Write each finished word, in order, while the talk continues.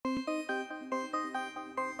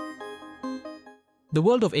The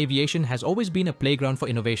world of aviation has always been a playground for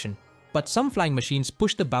innovation, but some flying machines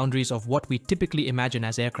push the boundaries of what we typically imagine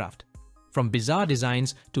as aircraft. From bizarre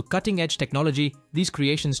designs to cutting-edge technology, these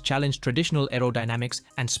creations challenge traditional aerodynamics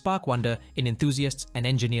and spark wonder in enthusiasts and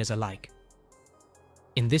engineers alike.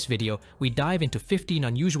 In this video, we dive into 15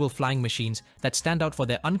 unusual flying machines that stand out for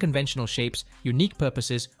their unconventional shapes, unique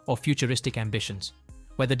purposes, or futuristic ambitions.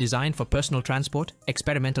 Whether designed for personal transport,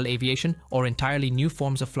 experimental aviation, or entirely new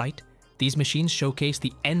forms of flight, these machines showcase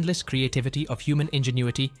the endless creativity of human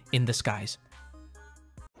ingenuity in the skies.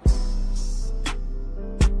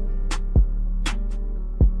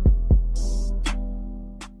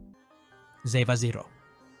 Zeva Zero.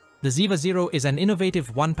 The Zeva Zero is an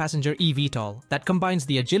innovative one-passenger eVTOL that combines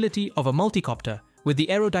the agility of a multicopter with the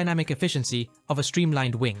aerodynamic efficiency of a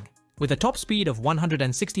streamlined wing. With a top speed of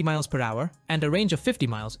 160 miles per hour and a range of 50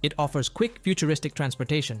 miles, it offers quick, futuristic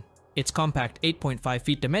transportation. Its compact 8.5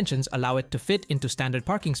 feet dimensions allow it to fit into standard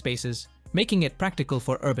parking spaces, making it practical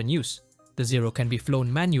for urban use. The Zero can be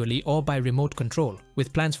flown manually or by remote control,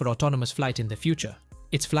 with plans for autonomous flight in the future.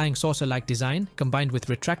 Its flying saucer-like design, combined with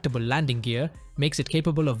retractable landing gear, makes it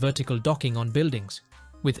capable of vertical docking on buildings.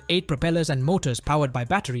 With 8 propellers and motors powered by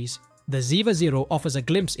batteries, the Zeva Zero offers a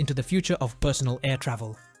glimpse into the future of personal air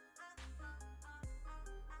travel.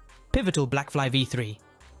 Pivotal BlackFly V3.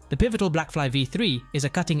 The Pivotal BlackFly V3 is a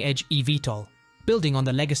cutting-edge eVTOL, building on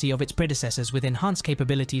the legacy of its predecessors with enhanced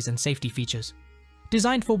capabilities and safety features.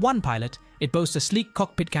 Designed for one pilot, it boasts a sleek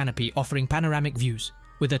cockpit canopy offering panoramic views.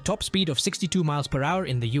 With a top speed of 62 miles per hour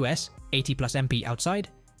in the US, 80 plus mph outside,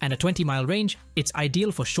 and a 20-mile range, it's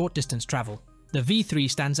ideal for short-distance travel. The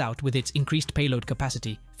V3 stands out with its increased payload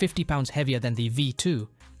capacity, 50 pounds heavier than the V2,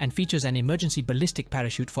 and features an emergency ballistic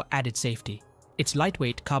parachute for added safety. Its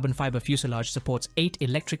lightweight carbon fiber fuselage supports 8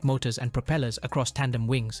 electric motors and propellers across tandem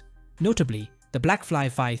wings. Notably, the BlackFly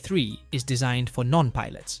V3 is designed for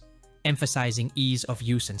non-pilots, emphasizing ease of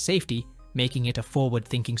use and safety, making it a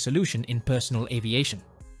forward-thinking solution in personal aviation.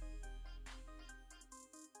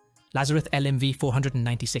 Lazareth LMV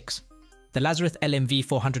 496. The Lazareth LMV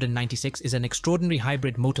 496 is an extraordinary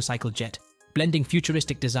hybrid motorcycle jet, blending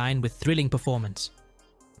futuristic design with thrilling performance.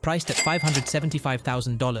 Priced at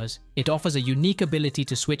 $575,000, it offers a unique ability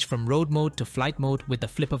to switch from road mode to flight mode with the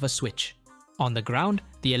flip of a switch. On the ground,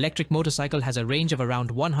 the electric motorcycle has a range of around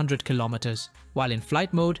 100 kilometers, while in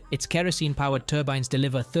flight mode, its kerosene-powered turbines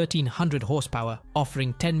deliver 1300 horsepower,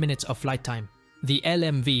 offering 10 minutes of flight time. The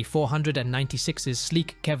LMV 496's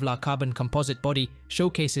sleek Kevlar carbon composite body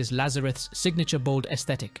showcases Lazareth's signature bold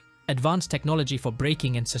aesthetic. Advanced technology for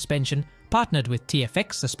braking and suspension, partnered with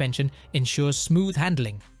TF-X suspension, ensures smooth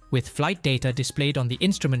handling. With flight data displayed on the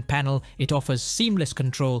instrument panel, it offers seamless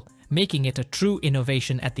control, making it a true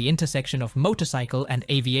innovation at the intersection of motorcycle and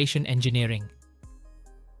aviation engineering.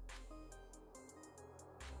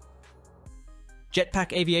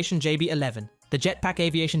 Jetpack Aviation JB11. The Jetpack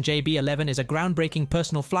Aviation JB11 is a groundbreaking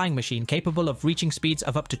personal flying machine capable of reaching speeds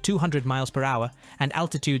of up to 200 miles per hour and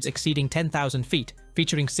altitudes exceeding 10,000 feet,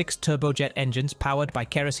 featuring 6 turbojet engines powered by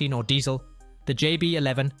kerosene or diesel. The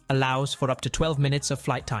JB11 allows for up to 12 minutes of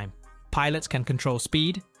flight time. Pilots can control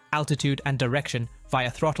speed, altitude, and direction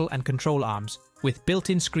via throttle and control arms, with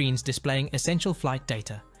built-in screens displaying essential flight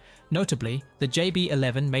data. Notably, the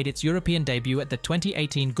JB11 made its European debut at the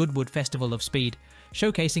 2018 Goodwood Festival of Speed,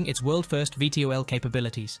 showcasing its world-first vtol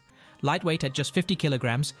capabilities. Lightweight at just 50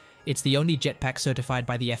 kilograms, it's the only jetpack certified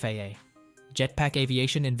by the FAA. Jetpack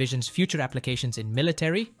Aviation envisions future applications in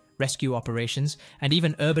military, rescue operations, and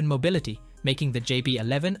even urban mobility, making the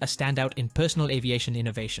JB11 a standout in personal aviation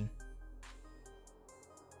innovation.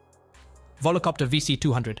 Volocopter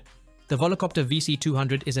VC200. The Volocopter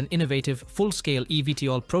VC200 is an innovative, full-scale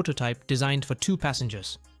eVTOL prototype designed for 2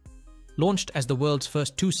 passengers. Launched as the world's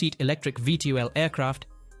first 2-seat electric VTOL aircraft,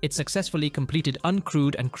 it successfully completed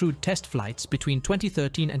uncrewed and crewed test flights between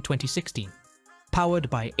 2013 and 2016. Powered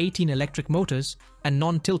by 18 electric motors and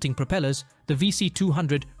non-tilting propellers, the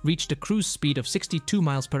VC200 reached a cruise speed of 62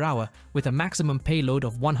 miles per hour with a maximum payload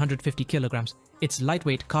of 150 kilograms. Its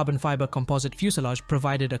lightweight carbon fiber composite fuselage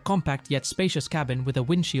provided a compact yet spacious cabin with a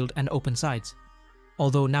windshield and open sides.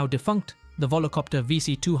 Although now defunct, the Volocopter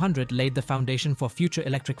VC200 laid the foundation for future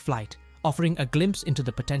electric flight, offering a glimpse into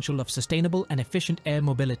the potential of sustainable and efficient air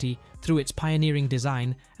mobility through its pioneering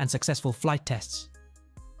design and successful flight tests.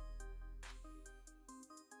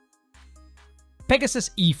 Pegasus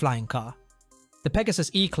E-Flying Car. The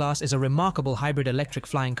Pegasus E-Class is a remarkable hybrid electric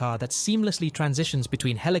flying car that seamlessly transitions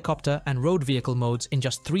between helicopter and road vehicle modes in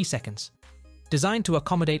just 3 seconds. Designed to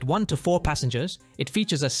accommodate 1 to 4 passengers, it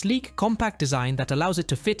features a sleek, compact design that allows it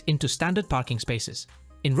to fit into standard parking spaces.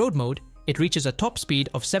 In road mode, It reaches a top speed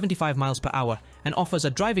of 75 miles per hour and offers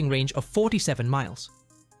a driving range of 47 miles.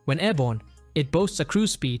 When airborne, it boasts a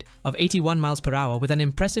cruise speed of 81 miles per hour with an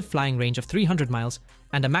impressive flying range of 300 miles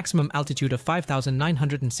and a maximum altitude of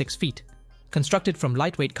 5,906 feet. Constructed from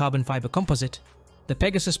lightweight carbon fiber composite, the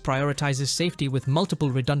Pegasus prioritizes safety with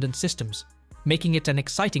multiple redundant systems, making it an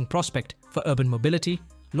exciting prospect for urban mobility,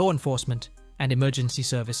 law enforcement, and emergency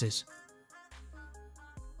services.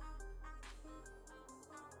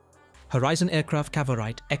 Horizon Aircraft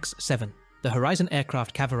Cavorite X7. The Horizon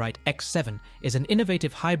Aircraft Cavorite X7 is an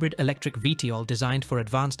innovative hybrid electric VTOL designed for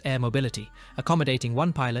advanced air mobility, accommodating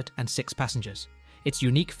 1 pilot and 6 passengers. Its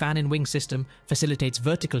unique fan-in-wing system facilitates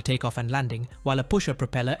vertical takeoff and landing, while a pusher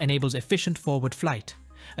propeller enables efficient forward flight,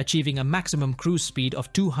 achieving a maximum cruise speed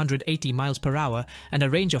of 280 miles per hour and a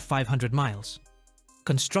range of 500 miles.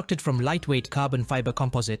 Constructed from lightweight carbon fiber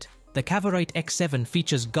composite, the Cavorite X7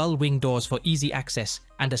 features gull wing doors for easy access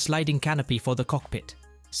and a sliding canopy for the cockpit.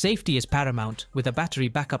 Safety is paramount, with a battery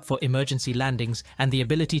backup for emergency landings and the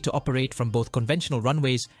ability to operate from both conventional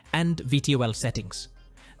runways and VTOL settings.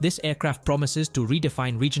 This aircraft promises to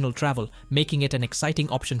redefine regional travel, making it an exciting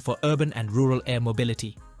option for urban and rural air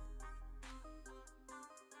mobility.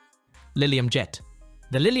 Lilium Jet.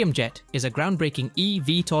 The Lilium Jet is a groundbreaking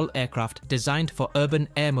evtol aircraft designed for urban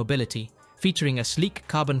air mobility, featuring a sleek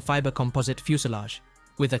carbon fiber composite fuselage.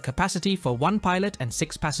 With a capacity for 1 pilot and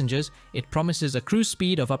 6 passengers, it promises a cruise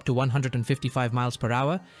speed of up to 155 miles per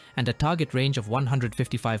hour and a target range of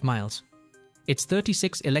 155 miles. Its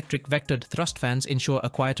 36 electric vectored thrust fans ensure a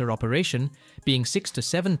quieter operation, being 6 to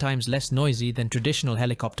 7 times less noisy than traditional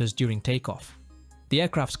helicopters during takeoff. The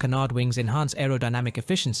aircraft's canard wings enhance aerodynamic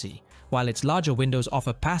efficiency, while its larger windows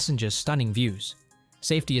offer passengers stunning views.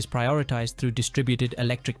 Safety is prioritized through distributed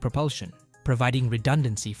electric propulsion, providing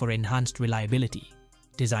redundancy for enhanced reliability.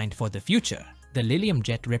 Designed for the future, the Lilium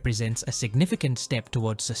Jet represents a significant step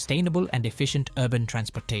towards sustainable and efficient urban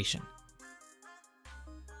transportation.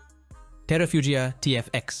 Terrafugia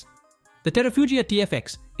TF-X. The Terrafugia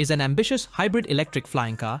TF-X is an ambitious hybrid electric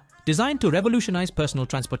flying car designed to revolutionize personal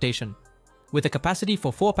transportation. With a capacity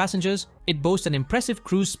for 4 passengers, it boasts an impressive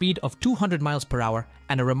cruise speed of 200 miles per hour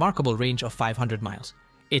and a remarkable range of 500 miles.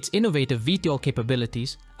 Its innovative VTOL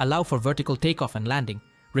capabilities allow for vertical takeoff and landing,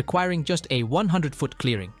 requiring just a 100-foot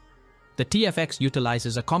clearing. The TF-X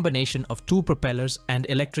utilizes a combination of 2 propellers and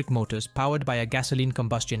electric motors powered by a gasoline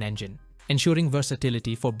combustion engine, ensuring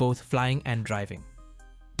versatility for both flying and driving.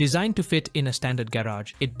 Designed to fit in a standard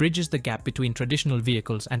garage, it bridges the gap between traditional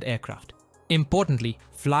vehicles and aircraft. Importantly,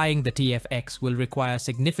 flying the TF-X will require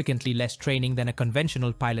significantly less training than a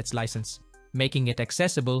conventional pilot's license, making it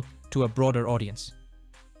accessible to a broader audience.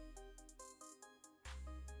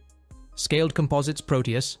 Scaled Composites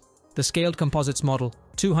Proteus. The Scaled Composites Model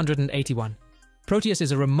 281. Proteus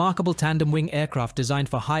is a remarkable tandem-wing aircraft designed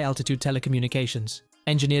for high-altitude telecommunications.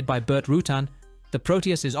 Engineered by Burt Rutan, the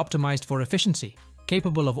Proteus is optimized for efficiency,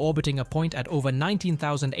 capable of orbiting a point at over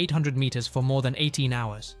 19,800 meters for more than 18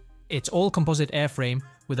 hours. Its all-composite airframe,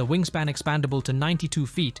 with a wingspan expandable to 92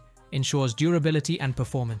 feet, ensures durability and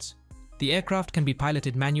performance. The aircraft can be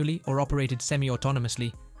piloted manually or operated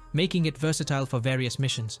semi-autonomously, making it versatile for various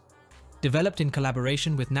missions. Developed in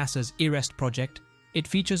collaboration with NASA's EREST project, it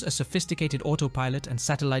features a sophisticated autopilot and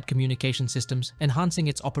satellite communication systems, enhancing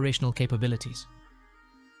its operational capabilities.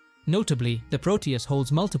 Notably, the Proteus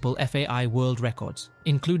holds multiple FAI world records,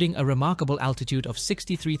 including a remarkable altitude of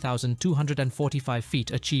 63,245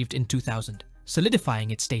 feet achieved in 2000,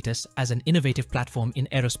 solidifying its status as an innovative platform in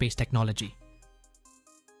aerospace technology.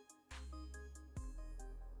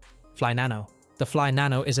 FlyNano. The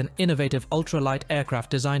FlyNano is an innovative ultralight aircraft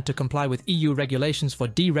designed to comply with EU regulations for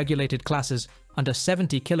deregulated classes under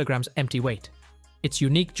 70 kilograms empty weight. Its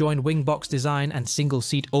unique joined wing box design and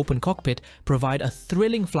single-seat open cockpit provide a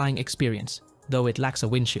thrilling flying experience, though it lacks a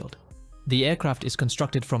windshield. The aircraft is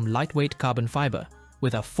constructed from lightweight carbon fiber,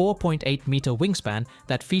 with a 4.8-meter wingspan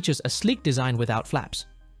that features a sleek design without flaps.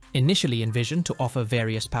 Initially envisioned to offer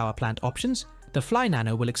various power plant options, the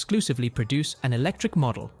FlyNano will exclusively produce an electric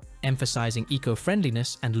model, emphasizing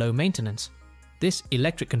eco-friendliness and low maintenance. This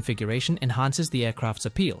electric configuration enhances the aircraft's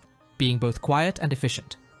appeal, being both quiet and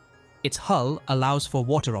efficient. Its hull allows for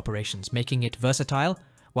water operations, making it versatile,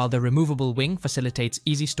 while the removable wing facilitates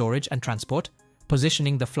easy storage and transport,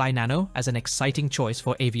 positioning the FlyNano as an exciting choice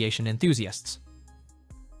for aviation enthusiasts.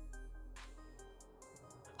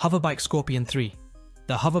 Hoverbike Scorpion-3.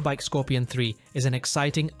 The Hoverbike Scorpion-3 is an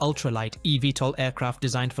exciting ultralight eVTOL aircraft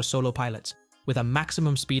designed for solo pilots. With a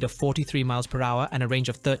maximum speed of 43 miles per hour and a range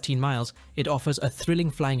of 13 miles, it offers a thrilling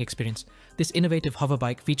flying experience. This innovative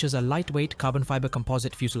hoverbike features a lightweight carbon fiber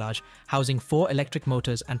composite fuselage housing 4 electric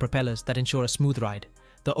motors and propellers that ensure a smooth ride.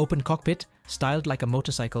 The open cockpit, styled like a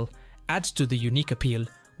motorcycle, adds to the unique appeal,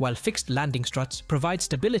 while fixed landing struts provide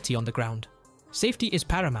stability on the ground. Safety is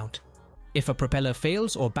paramount. If a propeller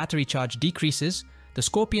fails or battery charge decreases, the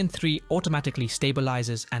Scorpion-3 automatically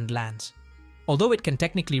stabilizes and lands. Although it can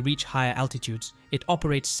technically reach higher altitudes, it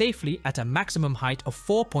operates safely at a maximum height of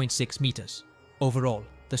 4.6 meters. Overall,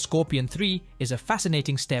 the Scorpion-3 is a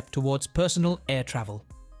fascinating step towards personal air travel.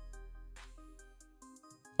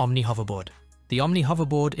 Omni Hoverboard. The Omni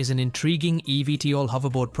Hoverboard is an intriguing evtol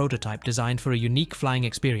hoverboard prototype designed for a unique flying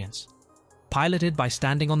experience. Piloted by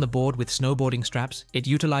standing on the board with snowboarding straps, it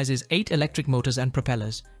utilizes 8 electric motors and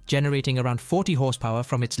propellers, generating around 40 horsepower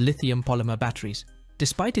from its lithium polymer batteries.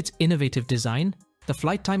 Despite its innovative design, the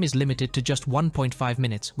flight time is limited to just 1.5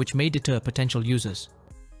 minutes, which may deter potential users.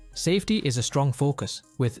 Safety is a strong focus,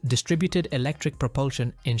 with distributed electric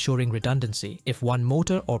propulsion ensuring redundancy. If one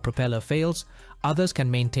motor or propeller fails, others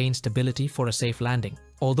can maintain stability for a safe landing.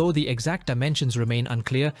 Although the exact dimensions remain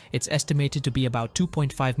unclear, it's estimated to be about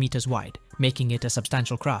 2.5 meters wide, making it a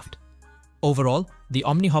substantial craft. Overall, the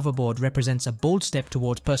Omni Hoverboard represents a bold step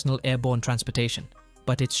towards personal airborne transportation,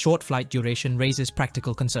 but its short flight duration raises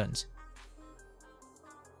practical concerns.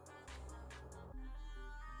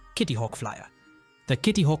 Kitty Hawk Flyer. The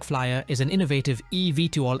Kitty Hawk Flyer is an innovative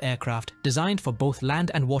evtol aircraft designed for both land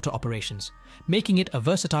and water operations, making it a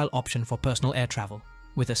versatile option for personal air travel.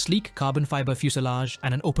 With a sleek carbon fiber fuselage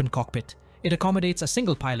and an open cockpit, it accommodates a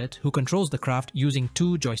single pilot who controls the craft using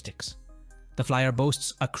 2 joysticks. The Flyer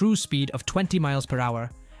boasts a cruise speed of 20 miles per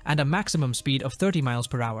hour and a maximum speed of 30 miles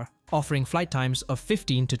per hour, offering flight times of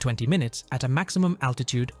 15 to 20 minutes at a maximum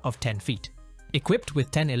altitude of 10 feet. Equipped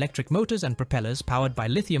with 10 electric motors and propellers powered by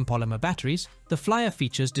lithium polymer batteries, the Flyer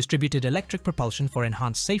features distributed electric propulsion for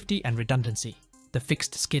enhanced safety and redundancy. The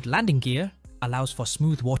fixed skid landing gear allows for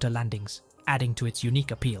smooth water landings, adding to its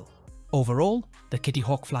unique appeal. Overall, the Kitty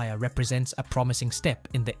Hawk Flyer represents a promising step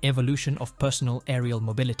in the evolution of personal aerial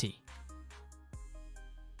mobility.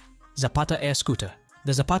 Zapata AirScooter.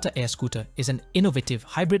 The Zapata AirScooter is an innovative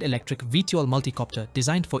hybrid electric vtol multicopter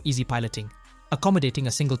designed for easy piloting, accommodating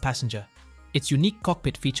a single passenger. Its unique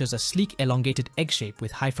cockpit features a sleek elongated egg shape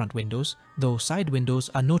with high front windows, though side windows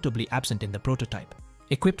are notably absent in the prototype.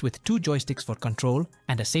 Equipped with 2 joysticks for control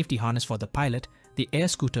and a safety harness for the pilot, the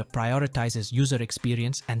AirScooter prioritizes user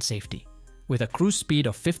experience and safety. With a cruise speed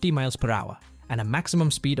of 50 miles per hour and a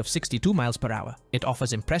maximum speed of 62 miles per hour, it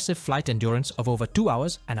offers impressive flight endurance of over 2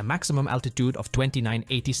 hours and a maximum altitude of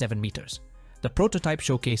 2987 meters. The prototype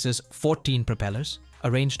showcases 14 propellers,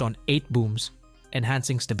 arranged on 8 booms,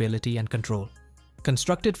 enhancing stability and control.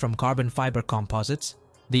 Constructed from carbon fiber composites,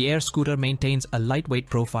 the AirScooter maintains a lightweight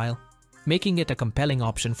profile, making it a compelling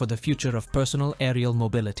option for the future of personal aerial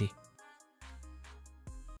mobility.